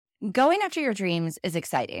Going after your dreams is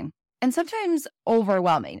exciting and sometimes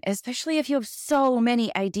overwhelming, especially if you have so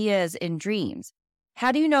many ideas and dreams.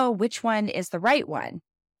 How do you know which one is the right one?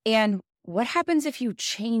 And what happens if you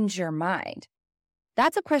change your mind?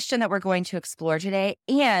 That's a question that we're going to explore today.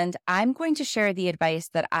 And I'm going to share the advice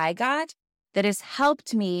that I got that has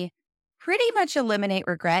helped me pretty much eliminate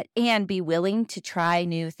regret and be willing to try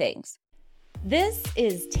new things. This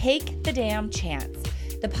is Take the Damn Chance,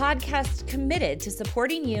 the podcast committed to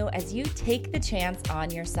supporting you as you take the chance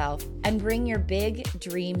on yourself and bring your big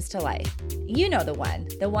dreams to life. You know the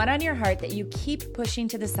one on your heart that you keep pushing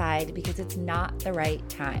to the side because it's not the right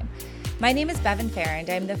time. My name is Bevan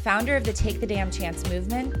Farrand. I'm the founder of the Take the Damn Chance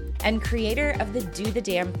movement and creator of the Do the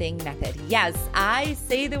Damn Thing method. Yes, I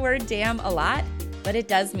say the word damn a lot, but it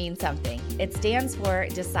does mean something. It stands for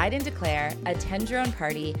Decide and Declare, Attend Your Own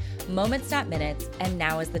Party, Moments Not Minutes, and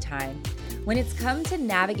Now is the Time. When it's come to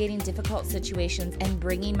navigating difficult situations and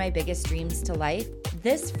bringing my biggest dreams to life,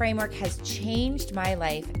 this framework has changed my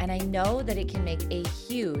life, and I know that it can make a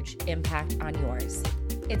huge impact on yours.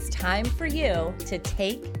 It's time for you to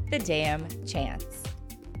take the damn chance.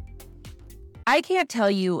 I can't tell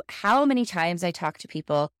you how many times I talk to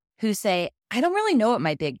people who say, I don't really know what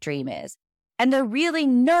my big dream is. And they're really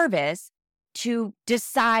nervous to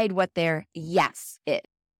decide what their yes is.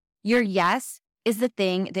 Your yes is the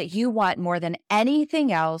thing that you want more than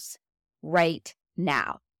anything else right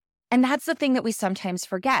now. And that's the thing that we sometimes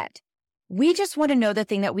forget. We just want to know the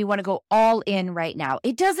thing that we want to go all in right now.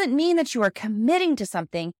 It doesn't mean that you are committing to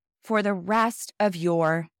something for the rest of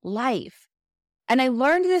your life. And I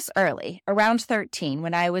learned this early, around 13,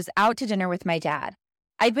 when I was out to dinner with my dad.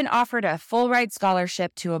 I'd been offered a full ride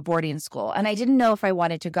scholarship to a boarding school, and I didn't know if I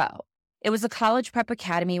wanted to go. It was a college prep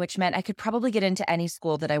academy, which meant I could probably get into any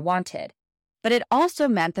school that I wanted. But it also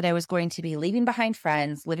meant that I was going to be leaving behind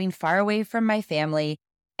friends, living far away from my family,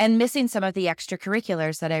 and missing some of the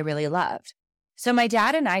extracurriculars that I really loved. So my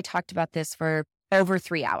dad and I talked about this for over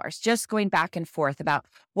 3 hours, just going back and forth about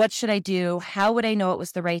what should I do? How would I know it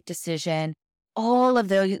was the right decision? All of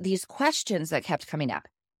these questions that kept coming up.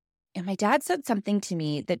 And my dad said something to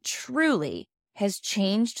me that truly has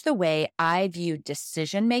changed the way I view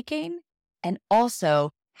decision-making and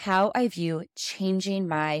also how I view changing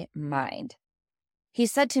my mind. He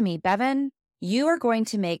said to me, Bevan, you are going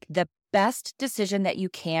to make the best decision that you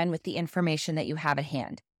can with the information that you have at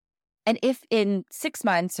hand. And if in 6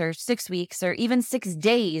 months or 6 weeks or even 6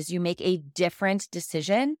 days you make a different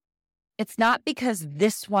decision, it's not because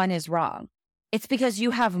this one is wrong. It's because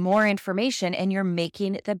you have more information and you're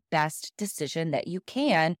making the best decision that you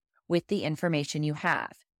can with the information you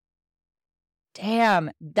have.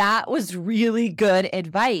 Damn, that was really good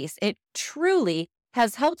advice. It truly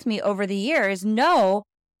has helped me over the years know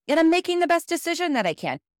that I'm making the best decision that I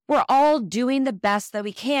can. We're all doing the best that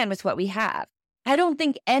we can with what we have. I don't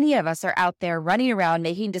think any of us are out there running around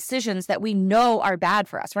making decisions that we know are bad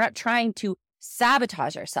for us. We're not trying to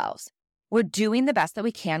sabotage ourselves. We're doing the best that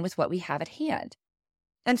we can with what we have at hand.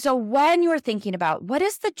 And so when you're thinking about what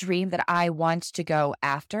is the dream that I want to go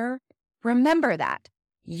after, remember that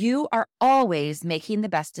you are always making the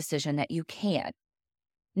best decision that you can.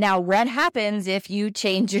 Now, what happens if you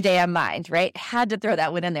change your damn mind, right? Had to throw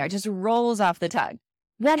that one in there. It just rolls off the tongue.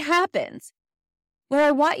 What happens? Well,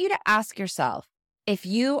 I want you to ask yourself if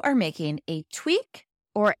you are making a tweak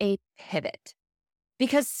or a pivot.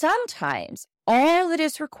 Because sometimes all that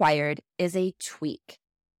is required is a tweak.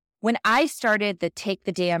 When I started the Take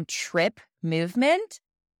the Damn Trip movement,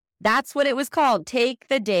 that's what it was called, Take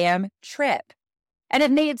the Damn Trip. And it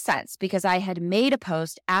made sense because I had made a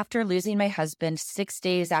post after losing my husband 6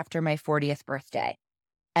 days after my 40th birthday.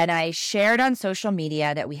 And I shared on social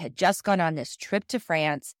media that we had just gone on this trip to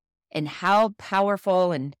France and how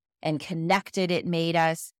powerful and connected it made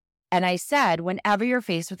us. And I said, whenever you're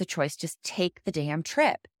faced with a choice, just take the damn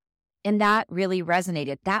trip. And that really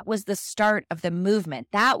resonated. That was the start of the movement.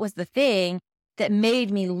 That was the thing that made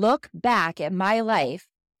me look back at my life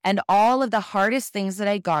and all of the hardest things that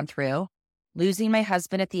I'd gone through, losing my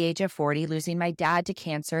husband at the age of 40, losing my dad to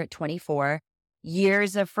cancer at 24,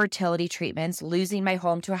 years of fertility treatments, losing my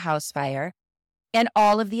home to a house fire, and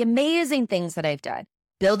all of the amazing things that I've done,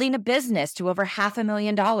 building a business to over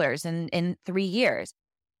 $500,000 in 3 years,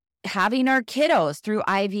 having our kiddos through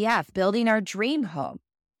IVF, building our dream home,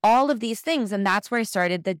 all of these things. And that's where I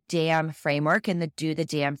started the DAM framework and the Do the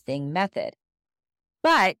Damn Thing method.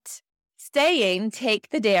 But saying take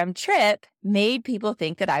the damn trip made people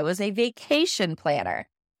think that I was a vacation planner.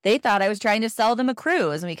 They thought I was trying to sell them a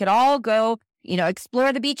cruise and we could all go,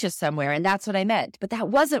 explore the beaches somewhere. And that's what I meant. But that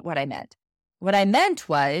wasn't what I meant. What I meant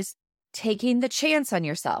was taking the chance on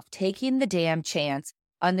yourself, taking the damn chance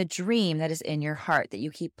on the dream that is in your heart that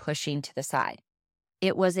you keep pushing to the side.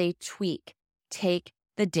 It was a tweak. Take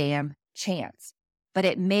the damn chance. But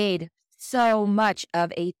it made so much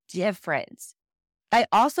of a difference. I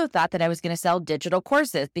also thought that I was going to sell digital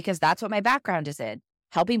courses because that's what my background is in,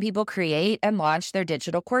 helping people create and launch their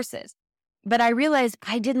digital courses. But I realized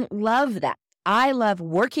I didn't love that. I love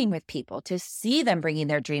working with people to see them bringing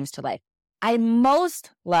their dreams to life. I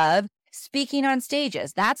most love speaking on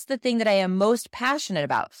stages. That's the thing that I am most passionate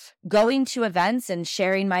about. Going to events and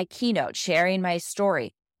sharing my keynote, sharing my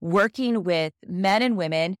story, working with men and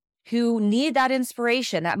women who need that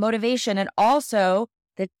inspiration, that motivation, and also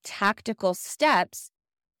the tactical steps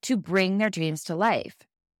to bring their dreams to life.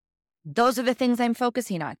 Those are the things I'm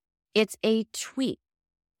focusing on. It's a tweak.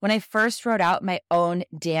 When I first wrote out my own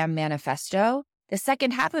damn manifesto, the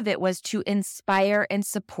second half of it was to inspire and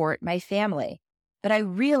support my family. But I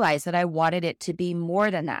realized that I wanted it to be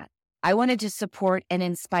more than that. I wanted to support and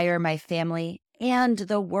inspire my family and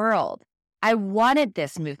the world. I wanted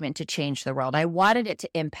this movement to change the world. I wanted it to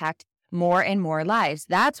impact more and more lives.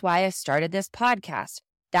 That's why I started this podcast.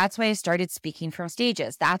 That's why I started speaking from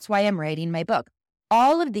stages. That's why I'm writing my book.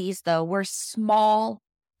 All of these, though, were small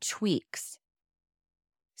tweaks.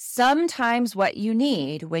 Sometimes what you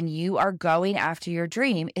need when you are going after your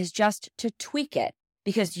dream is just to tweak it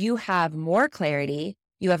because you have more clarity,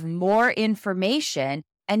 you have more information,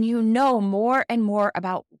 and you know more and more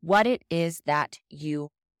about what it is that you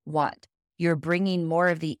want. You're bringing more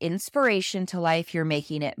of the inspiration to life. You're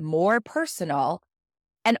making it more personal.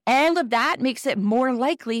 And all of that makes it more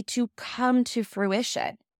likely to come to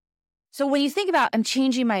fruition. So when you think about, I'm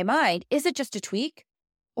changing my mind, is it just a tweak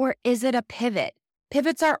or is it a pivot?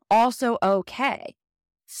 Pivots are also okay.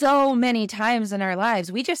 So many times in our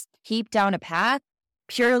lives, we just keep down a path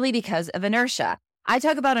purely because of inertia. I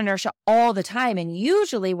talk about inertia all the time. And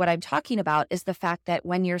usually what I'm talking about is the fact that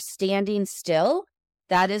when you're standing still,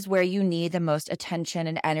 that is where you need the most attention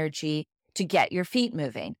and energy to get your feet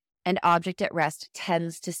moving. An object at rest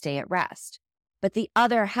tends to stay at rest. But the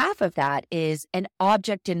other half of that is an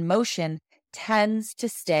object in motion tends to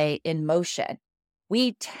stay in motion.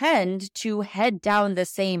 We tend to head down the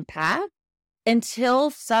same path until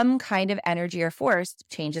some kind of energy or force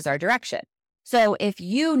changes our direction. So if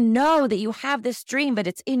you know that you have this dream, but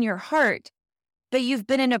it's in your heart, but you've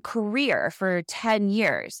been in a career for 10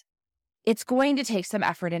 years, it's going to take some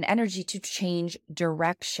effort and energy to change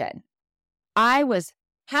direction. I was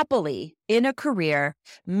happily in a career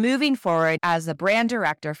moving forward as a brand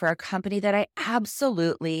director for a company that I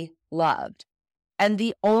absolutely loved. And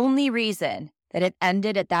the only reason that it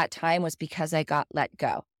ended at that time was because I got let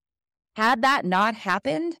go. Had that not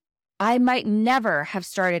happened, I might never have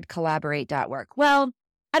started Collaborate.work. Well,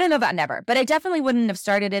 I don't know about never, but I definitely wouldn't have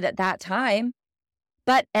started it at that time.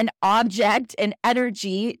 But an object, an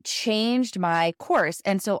energy changed my course.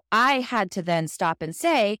 And so I had to then stop and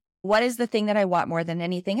say, what is the thing that I want more than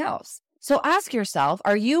anything else? So ask yourself,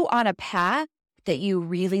 are you on a path that you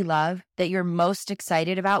really love, that you're most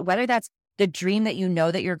excited about, whether that's the dream that you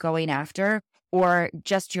know that you're going after or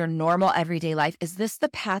just your normal everyday life? Is this the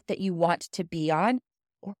path that you want to be on?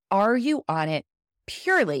 Or are you on it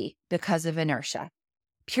purely because of inertia?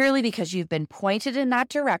 Purely because you've been pointed in that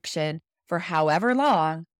direction for however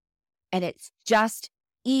long, and it's just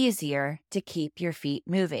easier to keep your feet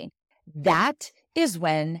moving. That is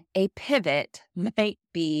when a pivot might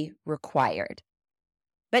be required.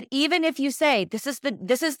 But even if you say, this is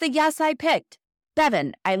the yes I picked,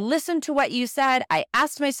 Bevan, I listened to what you said. I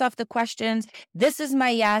asked myself the questions. This is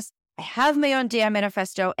my yes. I have my own damn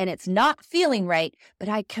manifesto and it's not feeling right, but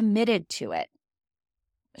I committed to it.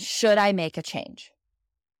 Should I make a change?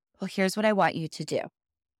 Well, here's what I want you to do.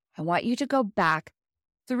 I want you to go back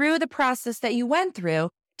through the process that you went through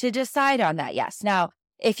to decide on that yes. Now,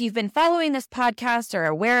 if you've been following this podcast or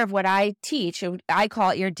aware of what I teach, I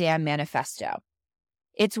call it your damn manifesto.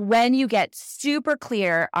 It's when you get super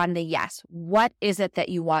clear on the yes. What is it that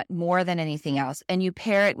you want more than anything else? And you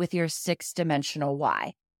pair it with your 6-dimensional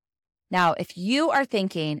why. Now, if you are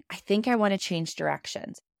thinking, I think I want to change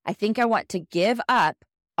directions. I think I want to give up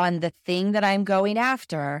on the thing that I'm going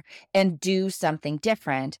after and do something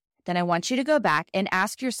different, then I want you to go back and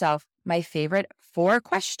ask yourself my favorite 4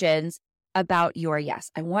 questions about your yes.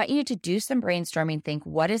 I want you to do some brainstorming, think,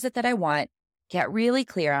 what is it that I want? Get really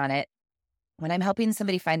clear on it. When I'm helping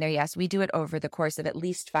somebody find their yes, we do it over the course of at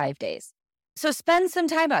least 5 days. So spend some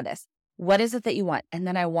time on this. What is it that you want? And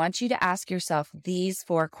then I want you to ask yourself these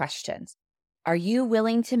 4 questions. Are you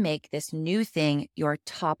willing to make this new thing your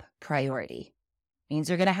top priority? It means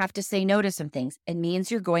you're going to have to say no to some things. It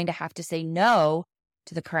means you're going to have to say no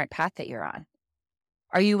to the current path that you're on.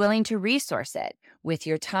 Are you willing to resource it with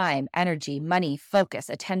your time, energy, money, focus,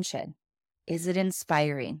 attention? Is it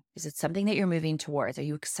inspiring? Is it something that you're moving towards? Are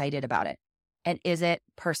you excited about it? And is it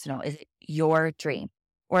personal? Is it your dream?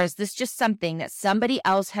 Or is this just something that somebody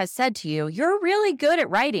else has said to you? You're really good at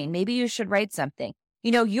writing. Maybe you should write something.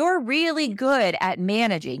 You're really good at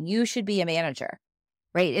managing. You should be a manager,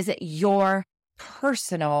 right? Is it your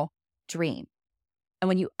personal dream? And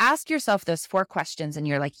when you ask yourself those 4 questions and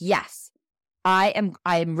you're like, yes, I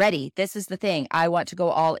am ready. This is the thing. I want to go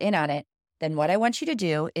all in on it. Then what I want you to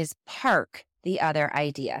do is park the other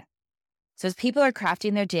idea. So as people are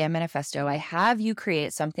crafting their jam manifesto, I have you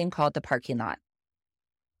create something called the parking lot.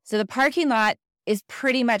 So the parking lot is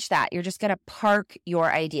pretty much that. You're just going to park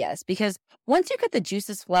your ideas, because once you get the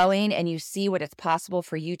juices flowing and you see what it's possible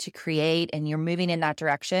for you to create and you're moving in that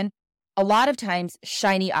direction, a lot of times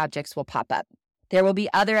shiny objects will pop up. There will be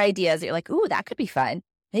other ideas that you're like, ooh, that could be fun.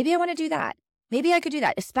 Maybe I want to do that. Maybe I could do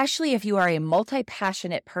that, especially if you are a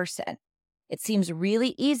multi-passionate person. It seems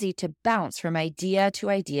really easy to bounce from idea to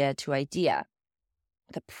idea to idea.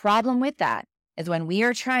 The problem with that is when we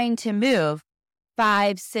are trying to move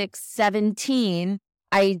 5, 6, 17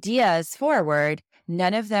 ideas forward,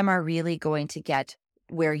 none of them are really going to get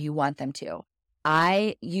where you want them to.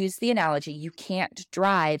 I use the analogy, you can't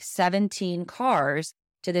drive 17 cars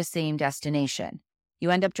to the same destination.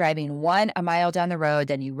 You end up driving one a mile down the road,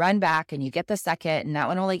 then you run back and you get the second, and that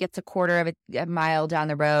one only gets a quarter of a mile down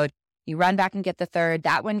the road. You run back and get the third.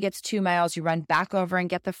 That one gets 2 miles. You run back over and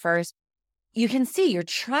get the first. You can see you're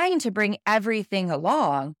trying to bring everything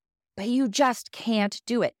along, but you just can't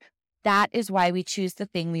do it. That is why we choose the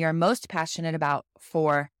thing we are most passionate about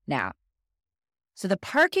for now. So the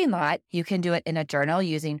parking lot, you can do it in a journal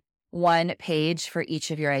using 1 page for each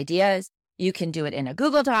of your ideas. You can do it in a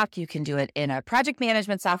Google Doc. You can do it in a project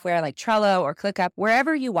management software like Trello or ClickUp,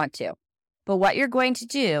 wherever you want to. But what you're going to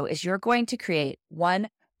do is you're going to create 1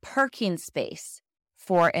 parking space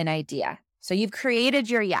for an idea. So you've created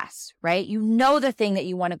your yes, right? You know the thing that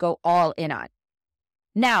you want to go all in on.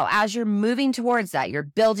 Now, as you're moving towards that, you're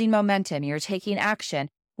building momentum, you're taking action.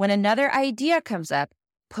 When another idea comes up,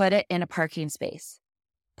 put it in a parking space.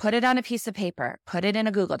 Put it on a piece of paper. Put it in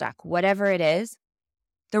a Google Doc, whatever it is.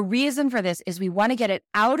 The reason for this is we want to get it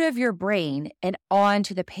out of your brain and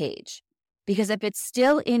onto the page. Because if it's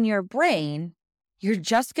still in your brain, you're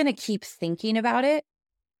just going to keep thinking about it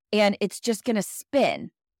and it's just going to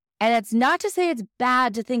spin. And it's not to say it's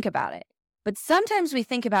bad to think about it, but sometimes we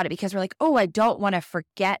think about it because we're like, oh, I don't want to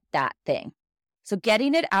forget that thing. So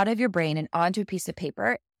getting it out of your brain and onto a piece of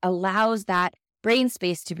paper allows that brain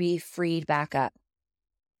space to be freed back up.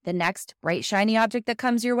 The next bright, shiny object that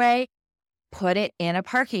comes your way, put it in a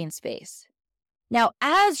parking space. Now,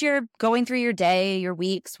 as you're going through your day, your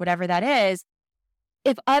weeks, whatever that is,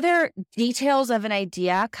 if other details of an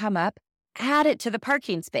idea come up, add it to the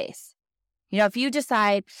parking space. If you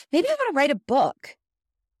decide, maybe I want to write a book,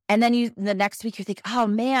 and then the next week you think, oh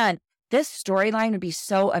man, this storyline would be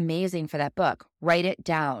so amazing for that book, write it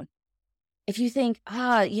down. If you think,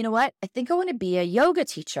 you know what? I think I want to be a yoga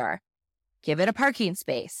teacher, give it a parking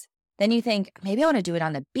space. Then you think, maybe I want to do it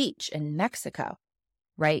on the beach in Mexico.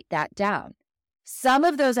 Write that down. Some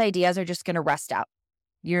of those ideas are just going to rust out.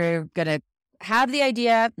 You're going to have the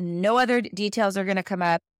idea, no other details are going to come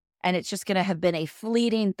up, and it's just going to have been a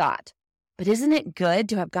fleeting thought. But isn't it good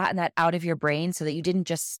to have gotten that out of your brain so that you didn't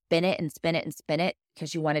just spin it and spin it and spin it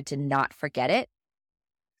because you wanted to not forget it?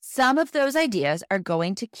 Some of those ideas are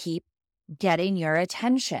going to keep getting your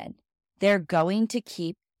attention. They're going to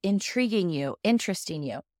keep intriguing you, interesting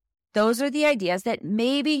you. Those are the ideas that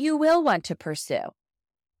maybe you will want to pursue.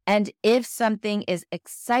 And if something is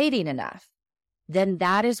exciting enough, then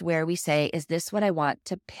that is where we say, is this what I want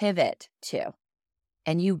to pivot to?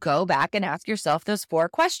 And you go back and ask yourself those 4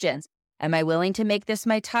 questions. Am I willing to make this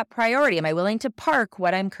my top priority? Am I willing to park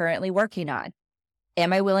what I'm currently working on?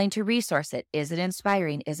 Am I willing to resource it? Is it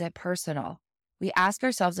inspiring? Is it personal? We ask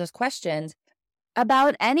ourselves those questions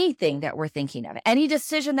about anything that we're thinking of, any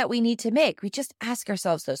decision that we need to make. We just ask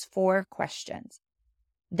ourselves those 4 questions.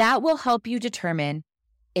 That will help you determine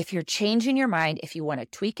if you're changing your mind, if you want to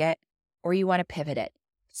tweak it or you want to pivot it.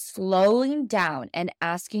 Slowing down and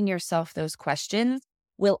asking yourself those questions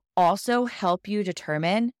will also help you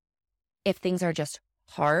determine if things are just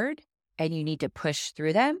hard and you need to push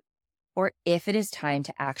through them, or if it is time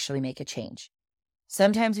to actually make a change.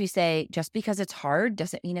 Sometimes we say, just because it's hard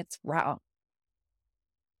doesn't mean it's wrong.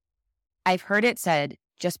 I've heard it said,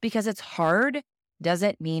 just because it's hard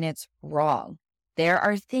doesn't mean it's wrong. There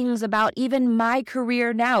are things about even my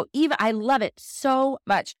career now, I love it so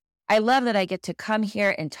much. I love that I get to come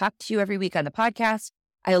here and talk to you every week on the podcast.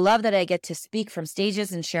 I love that I get to speak from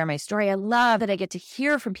stages and share my story. I love that I get to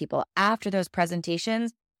hear from people after those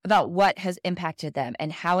presentations about what has impacted them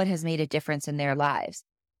and how it has made a difference in their lives.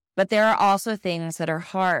 But there are also things that are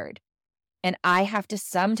hard. And I have to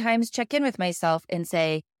sometimes check in with myself and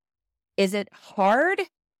say, is it hard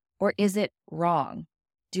or is it wrong?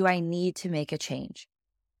 Do I need to make a change?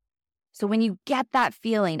 So when you get that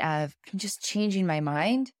feeling of, I'm just changing my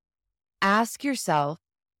mind, ask yourself,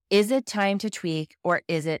 is it time to tweak or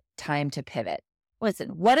is it time to pivot? Listen,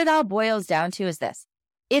 what it all boils down to is this.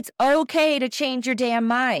 It's okay to change your damn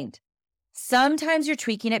mind. Sometimes you're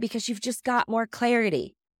tweaking it because you've just got more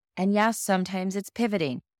clarity. And yes, sometimes it's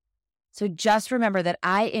pivoting. So just remember that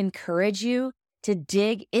I encourage you to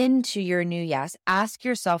dig into your new yes. Ask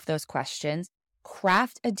yourself those questions.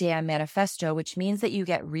 Craft a damn manifesto, which means that you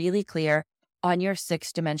get really clear on your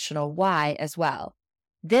 6-dimensional why as well.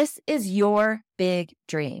 This is your big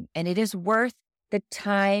dream, and it is worth the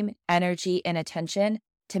time, energy, and attention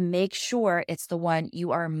to make sure it's the one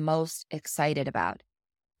you are most excited about.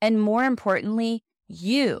 And more importantly,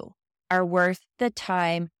 you are worth the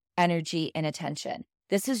time, energy, and attention.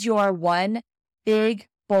 This is your one big,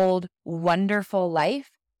 bold, wonderful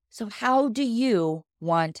life. So how do you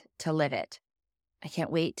want to live it? I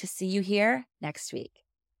can't wait to see you here next week.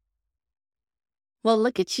 Well,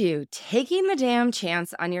 look at you taking the damn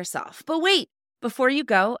chance on yourself. But wait, before you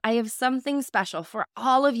go, I have something special for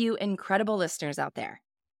all of you incredible listeners out there.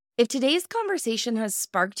 If today's conversation has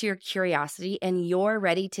sparked your curiosity and you're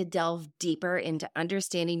ready to delve deeper into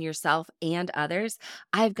understanding yourself and others,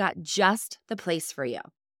 I've got just the place for you.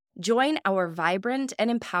 Join our vibrant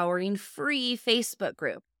and empowering free Facebook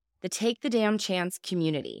group, the Take the Damn Chance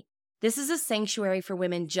community. This is a sanctuary for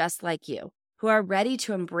women just like you, who are ready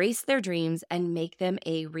to embrace their dreams and make them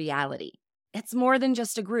a reality. It's more than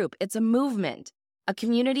just a group, it's a movement, a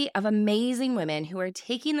community of amazing women who are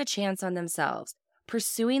taking the chance on themselves,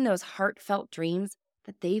 pursuing those heartfelt dreams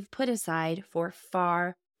that they've put aside for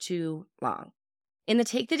far too long. In the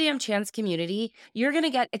Take the Damn Chance community, you're going to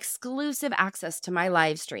get exclusive access to my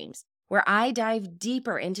live streams, where I dive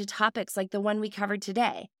deeper into topics like the one we covered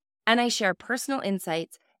today, and I share personal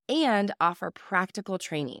insights and offer practical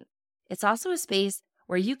training. It's also a space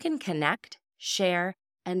where you can connect, share,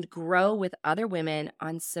 and grow with other women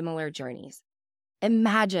on similar journeys.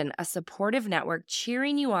 Imagine a supportive network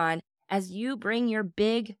cheering you on as you bring your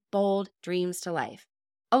big, bold dreams to life,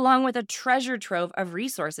 along with a treasure trove of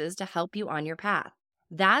resources to help you on your path.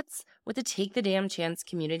 That's what the Take the Damn Chance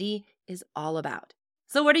community is all about.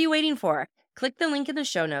 So what are you waiting for? Click the link in the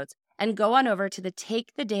show notes and go on over to the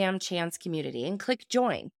Take the Damn Chance community and click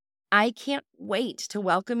join. I can't wait to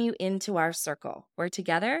welcome you into our circle, where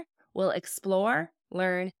together we'll explore,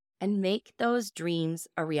 learn, and make those dreams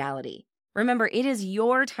a reality. Remember, it is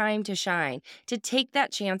your time to shine, to take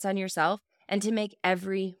that chance on yourself, and to make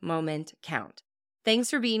every moment count. Thanks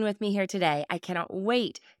for being with me here today. I cannot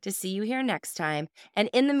wait to see you here next time. And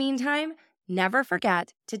in the meantime, never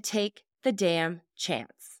forget to take the damn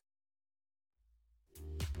chance.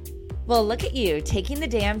 Well, look at you taking the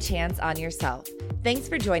damn chance on yourself. Thanks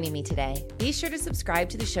for joining me today. Be sure to subscribe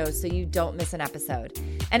to the show so you don't miss an episode.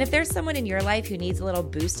 And if there's someone in your life who needs a little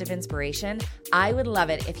boost of inspiration, I would love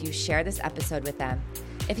it if you share this episode with them.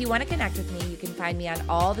 If you want to connect with me, you can find me on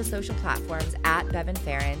all the social platforms at Bevan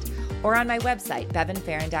Farrand or on my website,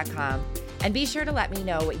 bevanfarrand.com. And be sure to let me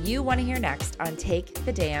know what you want to hear next on Take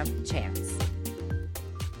the Damn Chance.